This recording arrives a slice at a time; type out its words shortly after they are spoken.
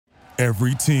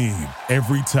Every team,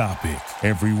 every topic,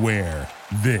 everywhere.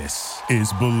 This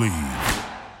is Believe.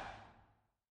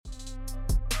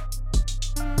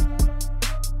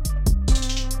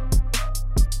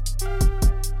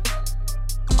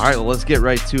 All right, well, let's get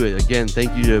right to it. Again,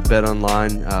 thank you to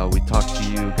BetOnline. We talk to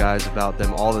you guys about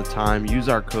them all the time. Use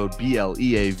our code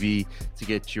BLEAV to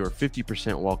get your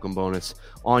 50% welcome bonus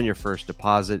on your first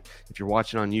deposit. If you're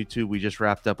watching on YouTube, we just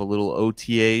wrapped up a little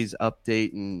OTAs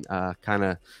update and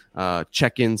kind of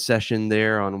check-in session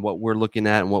there on what we're looking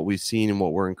at and what we've seen and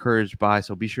what we're encouraged by.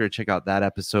 So be sure to check out that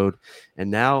episode.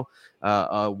 And now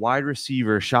a wide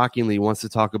receiver, shockingly, wants to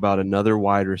talk about another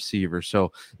wide receiver.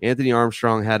 So Anthony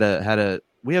Armstrong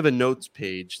we have a notes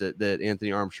page that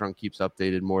Anthony Armstrong keeps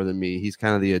updated more than me. He's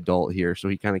kind of the adult here, so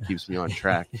he kind of keeps me on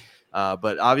track.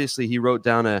 But obviously he wrote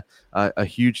down a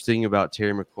huge thing about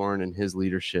Terry McLaurin and his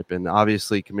leadership. And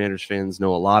obviously Commanders fans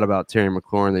know a lot about Terry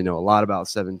McLaurin. They know a lot about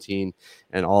 17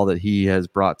 and all that he has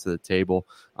brought to the table.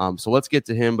 So let's get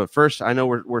to him. But first, I know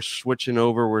we're switching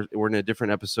over. We're in a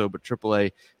different episode, but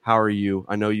AAA, how are you?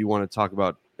 I know you want to talk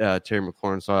about Terry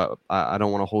McLaurin, so I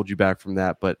don't want to hold you back from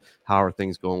that, but how are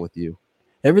things going with you?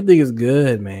 Everything is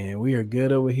good, man. We are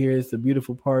good over here. It's the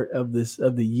beautiful part of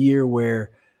the year where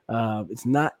it's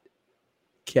not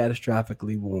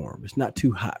catastrophically warm. It's not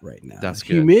too hot right now. That's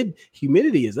good.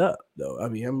 Humidity is up, though. I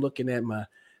mean, I'm looking at my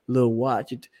little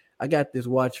watch. I got this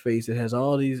watch face that has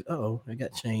all these. I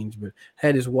got changed, but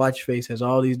had this watch face has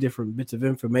all these different bits of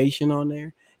information on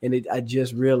there, and I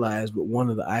just realized what one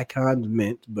of the icons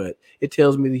meant. But it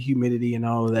tells me the humidity and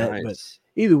all of that. Nice.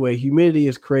 But either way, humidity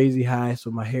is crazy high,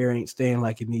 so my hair ain't staying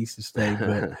like it needs to stay.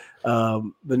 But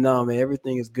no, man,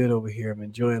 everything is good over here. I'm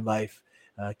enjoying life.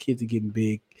 Kids are getting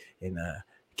big and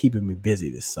keeping me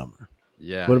busy this summer.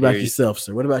 Yeah. What about yourself,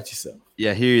 sir? What about yourself?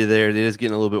 Yeah, hear you there. It is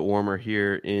getting a little bit warmer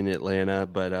here in Atlanta,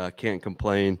 but can't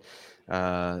complain.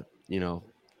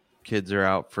 Kids are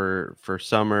out for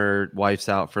summer, wife's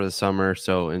out for the summer,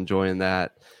 so enjoying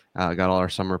that. Got all our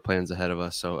summer plans ahead of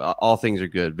us, so all things are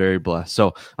good. Very blessed.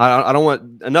 So I don't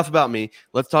want enough about me.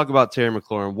 Let's talk about Terry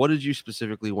McLaurin. What did you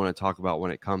specifically want to talk about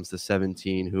when it comes to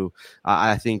 17, who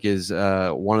I think is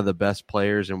one of the best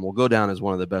players and will go down as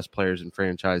one of the best players in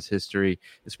franchise history,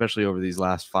 especially over these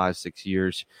last 5-6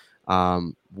 years.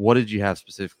 What did you have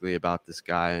specifically about this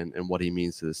guy and what he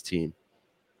means to this team?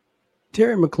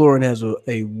 Terry McLaurin has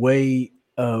a way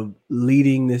of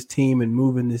leading this team and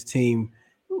moving this team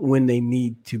when they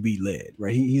need to be led,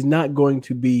 right? He's not going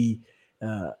to be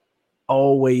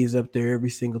always up there every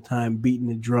single time beating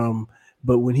the drum,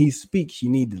 but when he speaks, you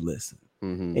need to listen.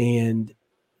 Mm-hmm. And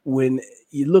when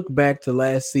you look back to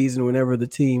last season, whenever the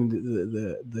team,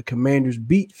 the Commanders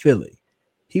beat Philly,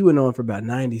 he went on for about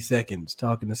 90 seconds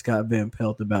talking to Scott Van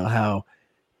Pelt about how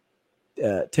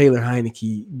Taylor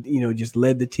Heineke, just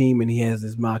led the team and he has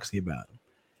this moxie about him.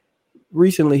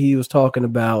 Recently, he was talking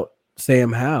about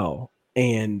Sam Howell,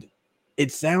 and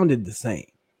it sounded the same,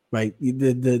 right?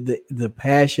 The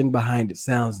passion behind it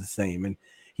sounds the same. And,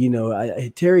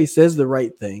 Terry says the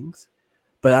right things,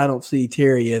 but I don't see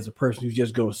Terry as a person who's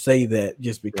just going to say that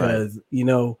just because,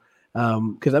 right.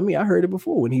 Because, I heard it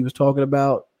before when he was talking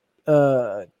about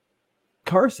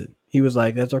Carson. He was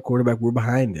like, that's our quarterback. We're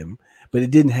behind him. But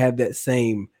it didn't have that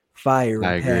same fire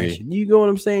and passion. You know what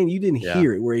I'm saying? You didn't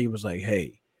hear it where he was like,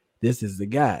 hey, this is the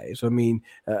guy. So,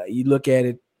 you look at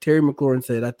it. Terry McLaurin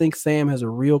said, I think Sam has a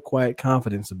real quiet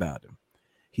confidence about him.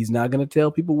 He's not going to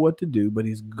tell people what to do, but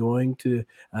he's going to,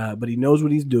 but he knows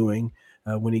what he's doing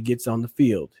when he gets on the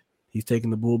field. He's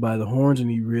taking the bull by the horns, and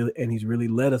he's really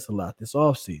led us a lot this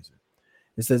offseason.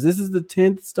 It says this is the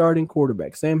 10th starting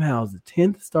quarterback. Sam Howell is the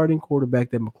 10th starting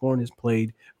quarterback that McLaurin has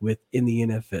played with in the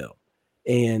NFL.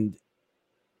 And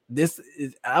this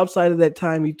is outside of that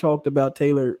time he talked about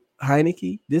Taylor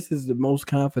Heineke. This is the most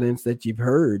confidence that you've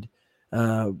heard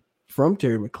from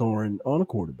Terry McLaurin on a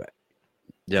quarterback.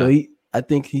 Yeah. So I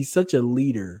think he's such a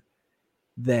leader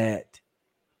that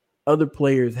other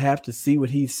players have to see what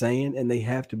he's saying and they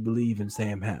have to believe in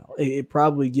Sam Howell. It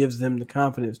probably gives them the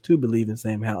confidence to believe in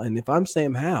Sam Howell. And if I'm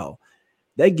Sam Howell,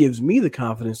 that gives me the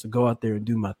confidence to go out there and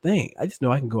do my thing. I just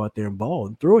know I can go out there and ball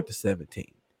and throw it to 17.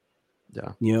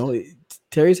 Yeah.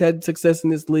 Terry's had success in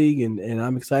this league, and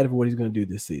I'm excited for what he's going to do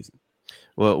this season.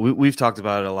 Well, we've talked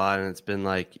about it a lot, and it's been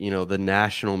like, the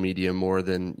national media more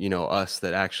than, us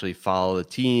that actually follow the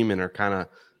team and are kind of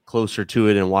closer to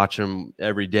it and watch them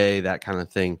every day, that kind of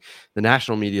thing. The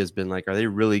national media has been like, are they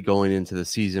really going into the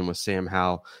season with Sam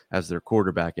Howell as their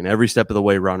quarterback? And every step of the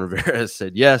way, Ron Rivera has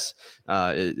said yes.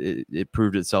 It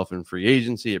proved itself in free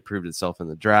agency. It proved itself in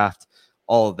the draft.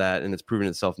 all of that, and it's proven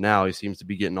itself now. He seems to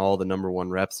be getting all the number one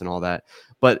reps and all that.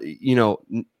 But,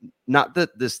 not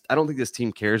that I don't think this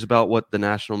team cares about what the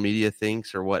national media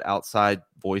thinks or what outside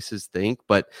voices think.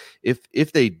 But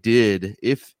if they did,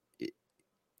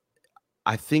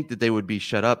 I think that they would be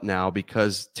shut up now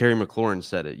because Terry McLaurin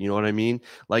said it. You know what I mean?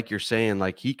 Like you're saying,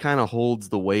 like he kind of holds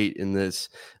the weight in this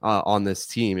on this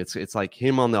team. It's like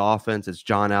him on the offense. It's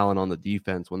John Allen on the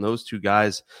defense. When those two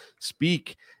guys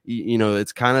speak,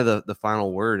 it's kind of the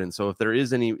final word. And so if there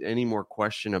is any more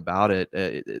question about it,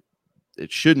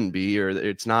 it shouldn't be, or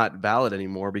it's not valid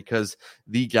anymore because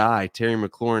the guy, Terry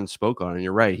McLaurin, spoke on it. And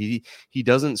you're right. He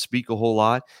doesn't speak a whole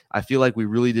lot. I feel like we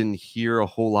really didn't hear a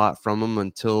whole lot from him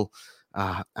until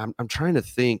I'm trying to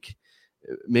think.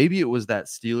 Maybe it was that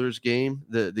Steelers game,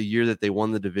 the year that they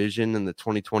won the division in the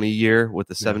 2020 year with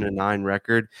the 7-9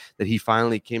 record, that he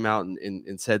finally came out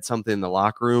and said something in the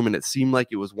locker room. And it seemed like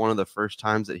it was one of the first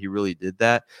times that he really did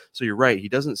that. So you're right. He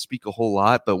doesn't speak a whole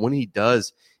lot, but when he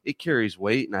does, it carries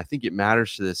weight. And I think it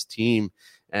matters to this team.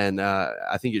 And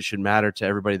I think it should matter to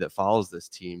everybody that follows this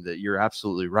team. That you're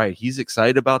absolutely right. He's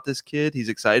excited about this kid. He's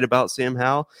excited about Sam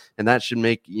Howell, and that should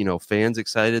make fans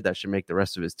excited. That should make the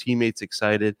rest of his teammates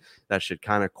excited. That should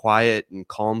kind of quiet and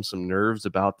calm some nerves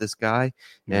about this guy.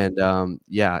 Mm-hmm. And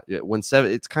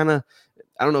it's kind of.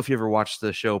 I don't know if you ever watched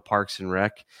the show Parks and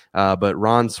Rec, but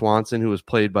Ron Swanson, who was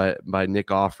played by Nick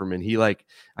Offerman,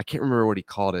 I can't remember what he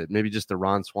called it, maybe just the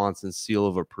Ron Swanson seal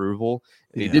of approval.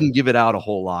 And he didn't give it out a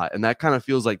whole lot. And that kind of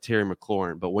feels like Terry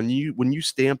McLaurin. But when you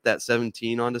stamp that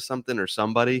 17 onto something or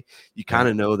somebody, you kind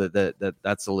of know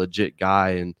that's a legit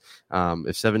guy. And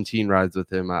if 17 rides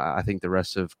with him, I think the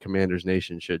rest of Commanders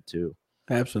Nation should too.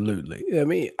 Absolutely. I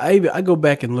mean, I go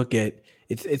back and look at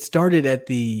it. It started at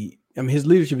his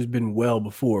leadership has been well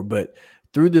before, but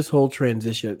through this whole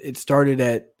transition, it started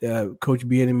at Coach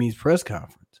Bieniemy's press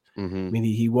conference. Mm-hmm. I mean,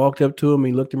 he walked up to him,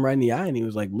 he looked him right in the eye, and he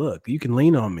was like, "Look, you can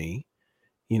lean on me,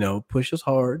 push us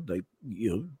hard, like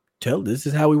tell this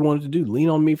is how we wanted to do. Lean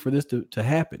on me for this to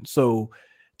happen." So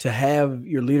to have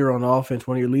your leader on offense,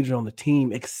 one of your leaders on the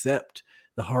team, accept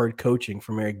the hard coaching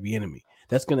from Eric Bieniemy,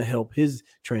 that's going to help his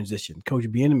transition, Coach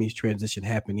Bieniemy's transition,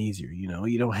 happen easier.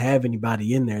 You don't have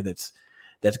anybody in there that's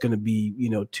going to be,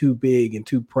 too big and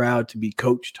too proud to be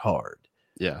coached hard.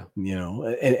 Yeah.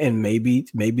 And maybe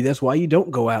that's why you don't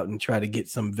go out and try to get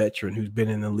some veteran who's been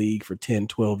in the league for 10,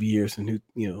 12 years and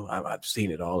who, I've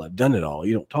seen it all. I've done it all.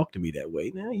 You don't talk to me that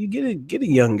way. Now you get a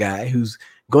young guy who's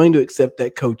going to accept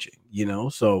that coaching,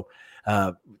 So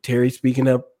Terry speaking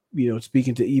to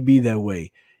EB that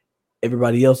way.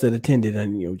 Everybody else that attended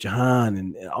and, Jahan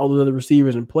and all the other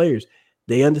receivers and players,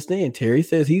 they understand. Terry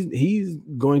says he's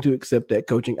going to accept that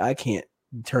coaching. I can't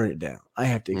turn it down. I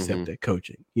have to accept that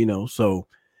coaching, So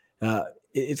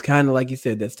it's kind of like you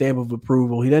said, that stamp of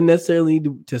approval. He doesn't necessarily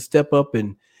need to step up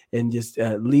and just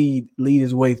lead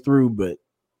his way through, but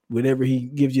whenever he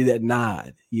gives you that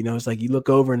nod, it's like you look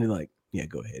over and they're like, yeah,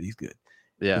 go ahead. He's good.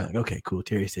 Yeah. Like, okay, cool.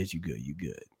 Terry says you good. You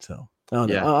good. So I don't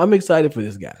know. I'm excited for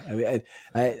this guy. I mean,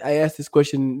 I asked this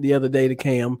question the other day to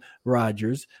Cam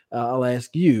Rogers. I'll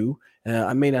ask you.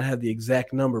 I may not have the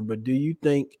exact number, but do you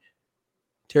think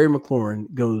Terry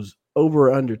McLaurin goes over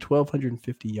or under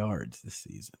 1,250 yards this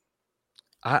season?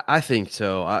 I think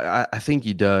so. I think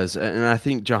he does, and I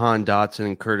think Jahan Dotson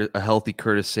and a healthy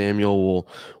Curtis Samuel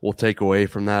will take away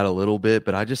from that a little bit.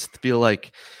 But I just feel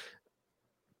like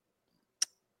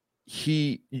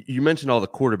you mentioned all the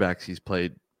quarterbacks he's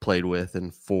played with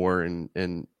and for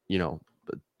and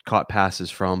caught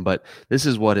passes from, but this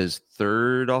is his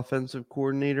third offensive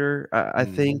coordinator, I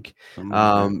think. And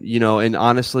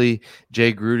honestly,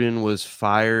 Jay Gruden was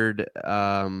fired.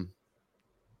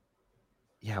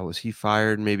 Was he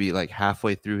fired maybe like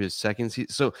halfway through his second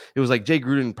season? So it was like Jay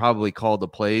Gruden probably called the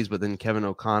plays, but then Kevin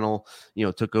O'Connell,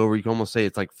 took over. You can almost say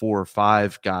it's like 4 or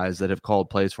 5 guys that have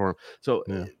called plays for him. So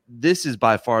this is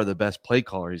by far the best play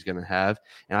caller he's going to have.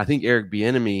 And I think Eric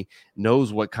Bieniemy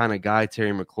knows what kind of guy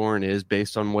Terry McLaurin is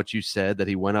based on what you said, that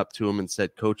he went up to him and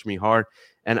said, "Coach me hard."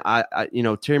 And I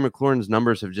Terry McLaurin's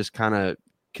numbers have just kind of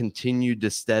continued to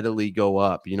steadily go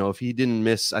up. If he didn't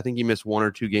miss, I think he missed 1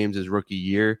 or 2 games his rookie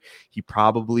year, he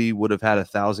probably would have had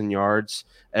 1,000 yards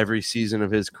every season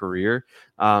of his career.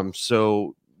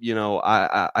 So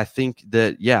I think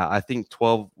that, I think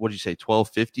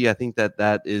 1,250. I think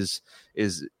that is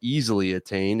easily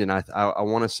attained. And I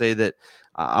want to say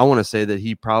that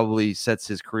he probably sets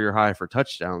his career high for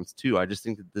touchdowns too. I just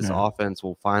think that this offense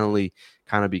will finally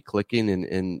kind of be clicking,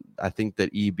 and I think that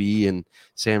EB and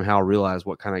Sam Howell realize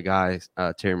what kind of guy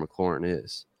Terry McLaurin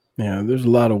is. Yeah, there's a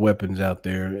lot of weapons out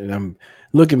there, and I'm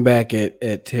looking back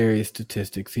at Terry's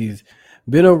statistics. He's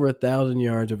been over 1,000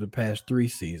 yards over the past 3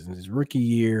 seasons. His rookie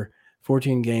year,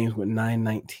 14 games with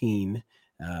 919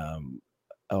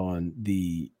 on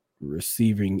the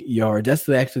receiving yard. That's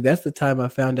the time I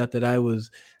found out that I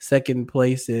was second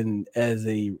place in as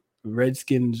a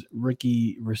Redskins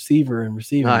rookie receiver and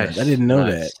receiving yards. I didn't know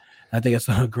that. I think I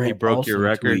saw a Grant broke your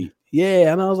record tweet.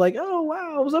 Yeah, and I was like, oh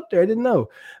wow, I was up there. I didn't know.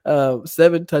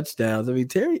 7 touchdowns. I mean,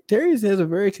 Terry has a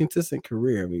very consistent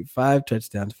career. I mean, 5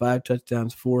 touchdowns,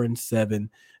 4 and 7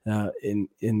 in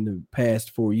the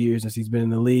past 4 years since he's been in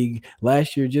the league.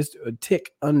 Last year, just a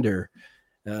tick under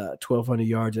 1,200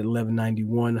 yards at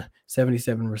 1,191,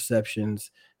 77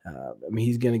 receptions. I mean,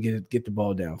 he's going to get the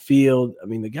ball downfield. I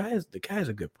mean, the guy's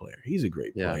a good player. He's a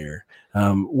great player.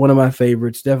 One of my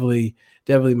favorites, definitely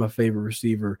my favorite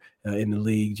receiver in the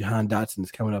league. Jahan Dotson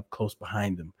is coming up close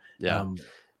behind him. Yeah,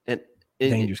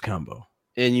 dangerous combo.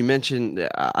 And you mentioned,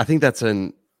 I think that's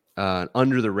an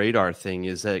under the radar thing,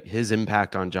 is that his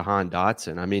impact on Jahan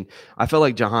Dotson. I mean, I felt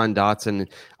like Jahan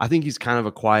Dotson, I think he's kind of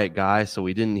a quiet guy, so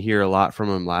we didn't hear a lot from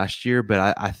him last year,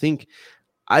 but I think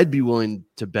I'd be willing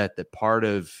to bet that part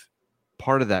of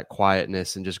that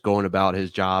quietness and just going about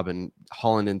his job and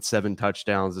hauling in 7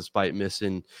 touchdowns despite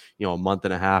missing, a month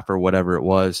and a half or whatever it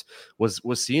was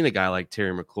seeing a guy like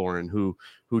Terry McLaurin who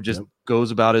just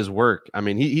goes about his work. I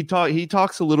mean, he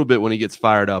talks a little bit when he gets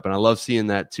fired up, and I love seeing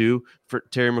that too for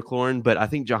Terry McLaurin. But I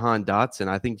think Jahan Dotson,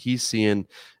 I think he's seeing,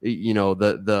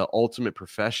 the ultimate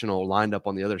professional lined up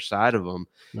on the other side of him,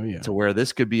 to where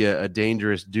this could be a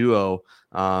dangerous duo.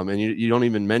 And you don't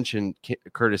even mention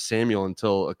Curtis Samuel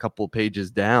until a couple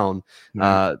pages down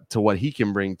to what he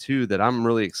can bring too. That I'm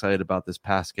really excited about this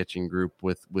pass catching group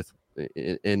with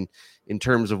in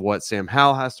terms of what Sam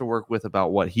Howell has to work with,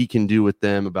 about what he can do with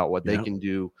them, about what they can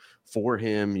do for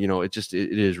him. It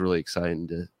is really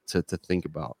exciting to think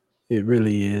about. It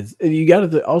really is. And you got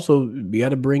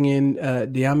to bring in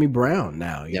De'Ami Brown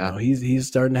now. You know, he's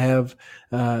starting to have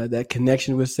that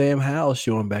connection with Sam Howell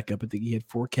showing back up. I think he had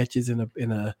 4 catches in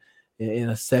a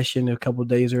session a couple of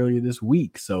days earlier this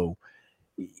week. So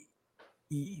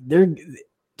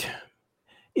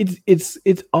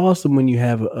it's awesome when you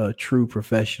have a true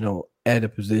professional at a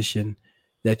position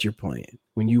that you're playing.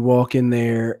 When you walk in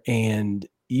there and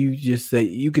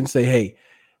you can say, hey,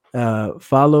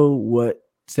 follow what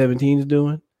 17 is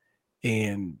doing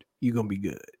and you're going to be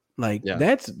good.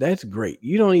 That's great.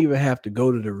 You don't even have to go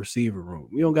to the receiver room.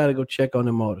 You don't got to go check on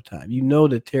them all the time. You know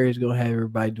that Terry's going to have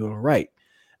everybody doing right.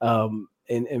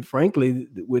 And frankly,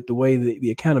 with the way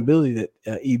the accountability that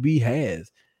EB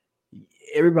has,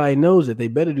 everybody knows that they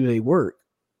better do their work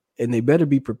and they better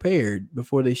be prepared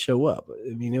before they show up.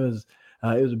 I mean, it was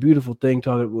a beautiful thing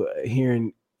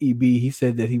hearing EB. He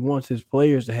said that he wants his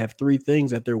players to have 3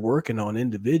 things that they're working on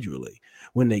individually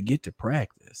when they get to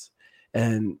practice.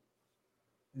 And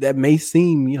that may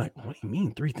seem, like, what do you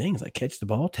mean 3 things? Like catch the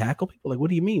ball, tackle people? Like, what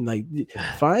do you mean? Like,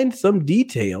 find some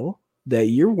detail that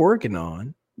you're working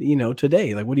on,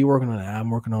 today. Like, what are you working on? I'm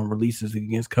working on releases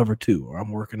against cover 2, or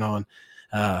I'm working on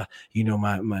my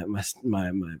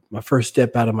first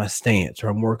step out of my stance, or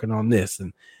I'm working on this.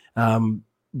 And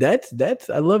that's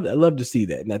I love to see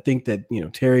that. And I think that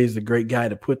Terry is a great guy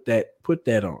to put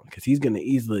that on, because he's going to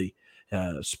easily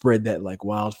spread that like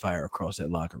wildfire across that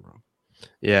locker room.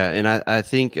 Yeah, and I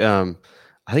think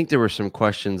there were some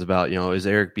questions about, is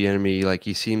Eric Bieniemy, like,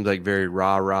 he seemed like very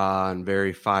rah-rah and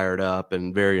very fired up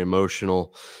and very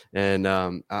emotional. And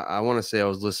I want to say I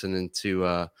was listening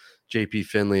to JP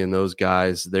Finley and those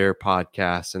guys, their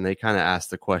podcast, and they kind of asked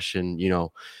the question,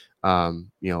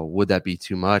 would that be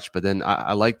too much? But then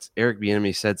I liked Eric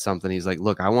Bieniemy said something. He's like,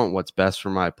 look, I want what's best for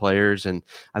my players. And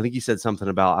I think he said something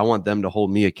about, I want them to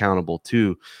hold me accountable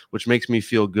too, which makes me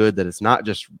feel good that it's not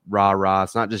just rah-rah.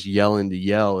 It's not just yelling to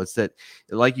yell. It's that,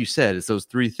 like you said, it's those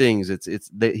 3 things. It's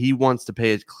that he wants to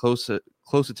pay close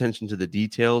attention to the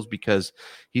details, because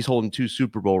he's holding 2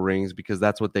 Super Bowl rings, because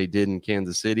that's what they did in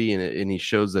Kansas City, and he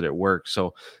shows that it works.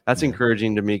 So that's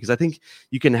encouraging to me, because I think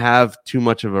you can have too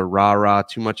much of a rah-rah,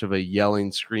 too much of a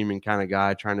yelling, screaming kind of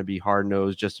guy trying to be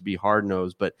hard-nosed just to be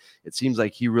hard-nosed. But it seems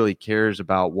like he really cares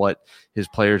about what his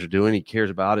players are doing. He cares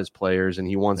about his players, and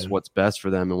he wants what's best for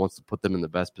them and wants to put them in the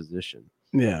best position.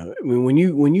 Yeah, I mean, when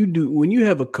you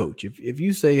have a coach, if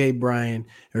you say, hey, Brian,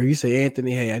 or you say,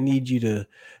 Anthony, hey, I need you to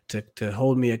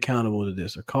hold me accountable to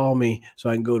this, or call me so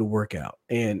I can go to workout.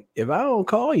 And if I don't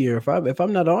call you, if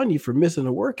I'm not on you for missing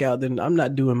a workout, then I'm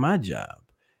not doing my job.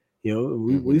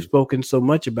 We've spoken so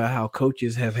much about how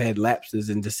coaches have had lapses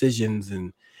in decisions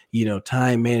and,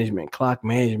 time management, clock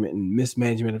management, and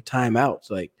mismanagement of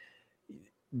timeouts. Like,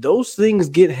 those things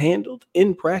get handled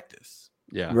in practice.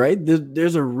 Yeah. Right.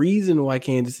 There's a reason why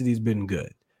Kansas City's been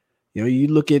good. You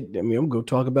look at, I'm going to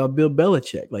talk about Bill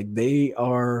Belichick. Like they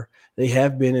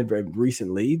have been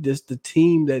recently just the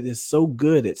team that is so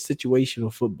good at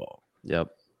situational football. Yep.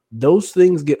 Those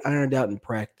things get ironed out in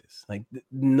practice. Like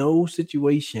no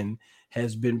situation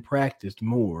has been practiced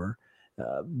more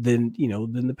than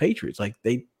the Patriots. Like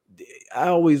I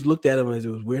always looked at them as it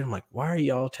was weird. I'm like, why are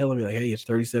y'all telling me like, hey, it's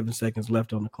 37 seconds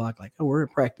left on the clock? Like, oh, we're in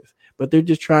practice. But they're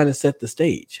just trying to set the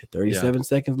stage. 37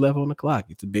 seconds left on the clock.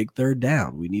 It's a big third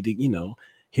down. We need to,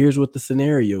 here's what the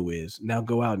scenario is. Now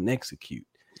go out and execute.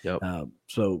 Yep.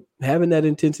 So having that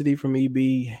intensity from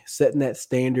EB, setting that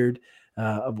standard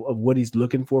of what he's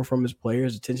looking for from his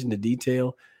players, attention to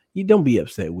detail, you don't be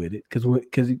upset with it.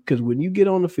 Because when you get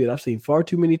on the field, I've seen far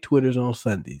too many Twitters on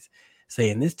Sundays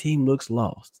saying this team looks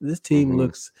lost. This team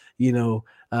looks, EB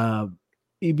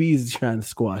is trying to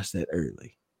squash that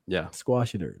early. Yeah.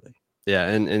 Squash it early. Yeah,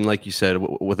 and like you said,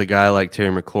 with a guy like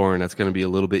Terry McLaurin, that's going to be a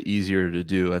little bit easier to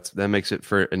do. That makes it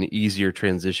for an easier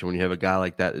transition when you have a guy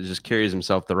like that just carries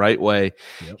himself the right way.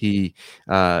 Yep. He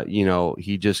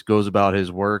just goes about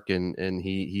his work and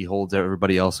he holds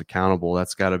everybody else accountable.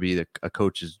 That's got to be a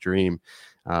coach's dream.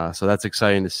 So that's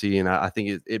exciting to see, and I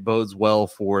think it bodes well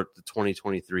for the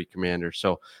 2023 Commanders.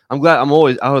 So I'm glad. I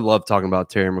would love talking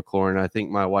about Terry McLaurin. I think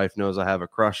my wife knows I have a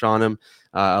crush on him.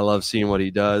 I love seeing what he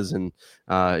does, and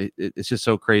it's just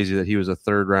so crazy that he was a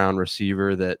third-round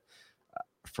receiver that,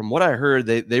 from what I heard,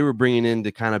 they were bringing in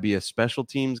to kind of be a special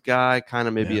teams guy, kind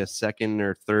of maybe a second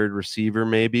or third receiver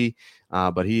maybe,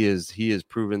 but he has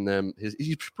proven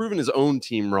he's proven his own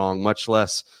team wrong, much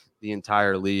less the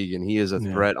entire league, and he is a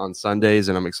threat on Sundays,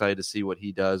 and I'm excited to see what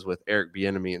he does with Eric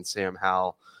Bieniemy and Sam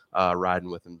Howell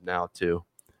riding with him now too.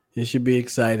 It should be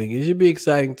exciting. It should be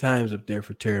exciting times up there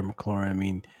for Terry McLaurin. I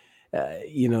mean,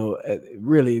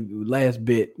 really, last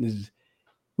bit is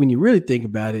when you really think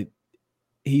about it,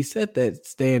 he set that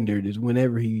standard is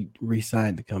whenever he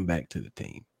re-signed to come back to the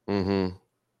team. Mm-hmm.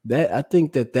 That I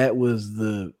think that was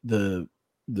the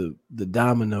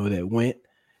domino that went.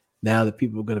 Now that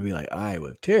people are going to be like, all right,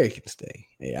 well, if Terry can stay,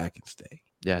 hey, I can stay.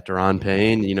 Yeah, Deron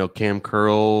Payne, Cam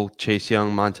Curl, Chase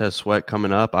Young, Montez Sweat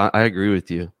coming up. I agree with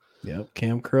you. Yep,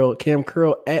 Cam Curl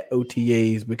at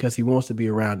OTAs because he wants to be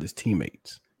around his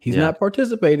teammates. He's not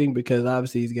participating because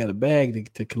obviously he's got a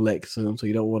bag to collect soon, so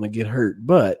you don't want to get hurt.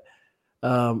 But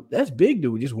that's big,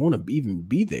 dude. We just want to even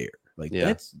be there. Like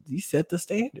he set the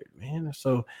standard, man.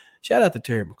 So shout out to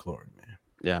Terry McLaurin, man.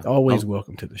 Yeah, always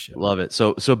welcome to the show. Love it.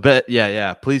 So bet,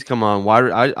 please come on.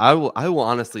 I will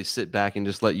honestly sit back and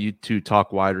just let you two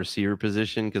talk wide receiver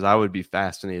position because I would be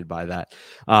fascinated by that.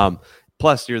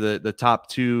 Plus, you're the top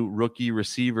two rookie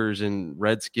receivers in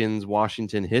Redskins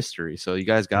Washington history, so you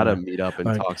guys got to meet up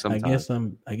and talk sometime.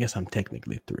 I guess I'm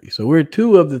technically three, so we're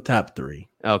two of the top three.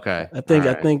 Okay, I think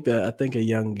a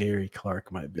young Gary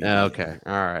Clark might be. Okay,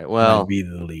 all right. Well, be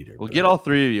the leader. We'll get all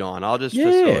three of you on. I'll just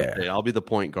facilitate. I'll be the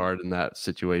point guard in that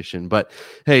situation. But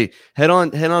hey, head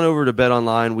on over to Bet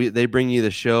Online. They bring you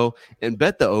the show and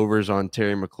bet the overs on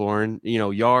Terry McLaurin.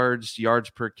 Yards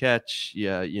per catch.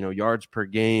 Yeah, yards per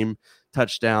game.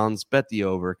 Touchdowns, bet the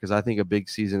over because I think a big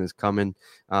season is coming.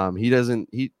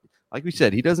 Like we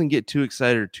said, he doesn't get too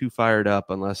excited or too fired up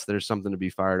unless there's something to be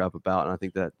fired up about, and I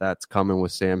think that's coming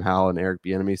with Sam Howell and Eric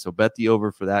Bieniemy. So bet the over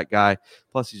for that guy.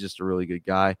 Plus, he's just a really good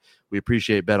guy. We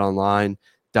appreciate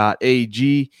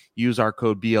BetOnline.ag. Use our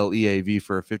code BLEAV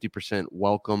for a 50%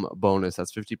 welcome bonus.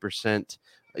 That's 50%.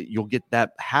 You'll get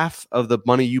that half of the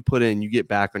money you put in, you get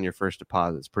back on your first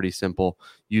deposit. It's pretty simple.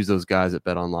 Use those guys at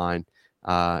BetOnline.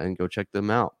 And go check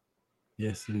them out.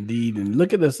 Yes, indeed. And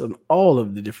look at us on all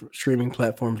of the different streaming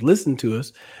platforms. Listen to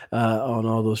us on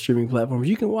all those streaming platforms.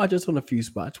 You can watch us on a few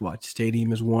spots. Watch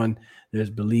Stadium is one.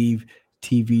 There's Believe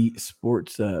TV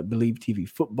Sports, Believe TV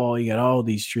Football. You got all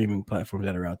these streaming platforms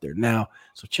that are out there now.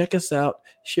 So check us out.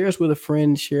 Share us with a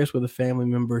friend. Share us with a family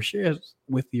member. Share us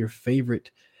with your favorite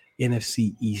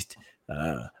NFC East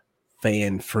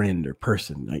fan, friend, or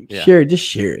person. Share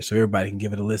it so everybody can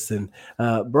give it a listen.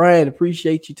 Brian,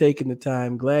 appreciate you taking the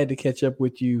time. Glad to catch up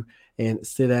with you and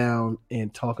sit down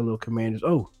and talk a little Commanders.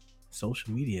 Oh,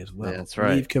 social media as well. Yeah, that's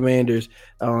right. Leave Commanders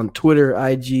on Twitter,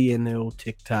 IG, and the old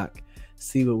TikTok.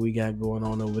 See what we got going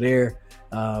on over there.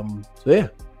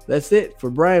 That's it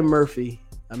for Brian Murphy.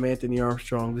 I'm Anthony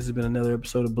Armstrong. This has been another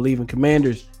episode of Believe in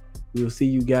Commanders. We will see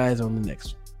you guys on the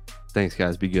next one. Thanks,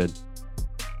 guys. Be good.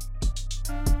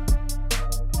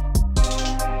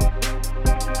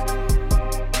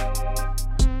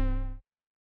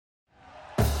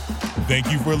 Thank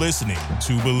you for listening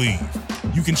to Believe.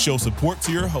 You can show support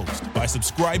to your host by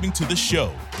subscribing to the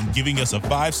show and giving us a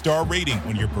 5-star rating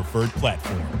on your preferred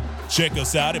platform. Check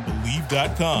us out at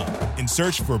Believe.com and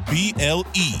search for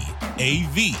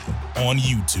BLEAV on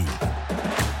YouTube.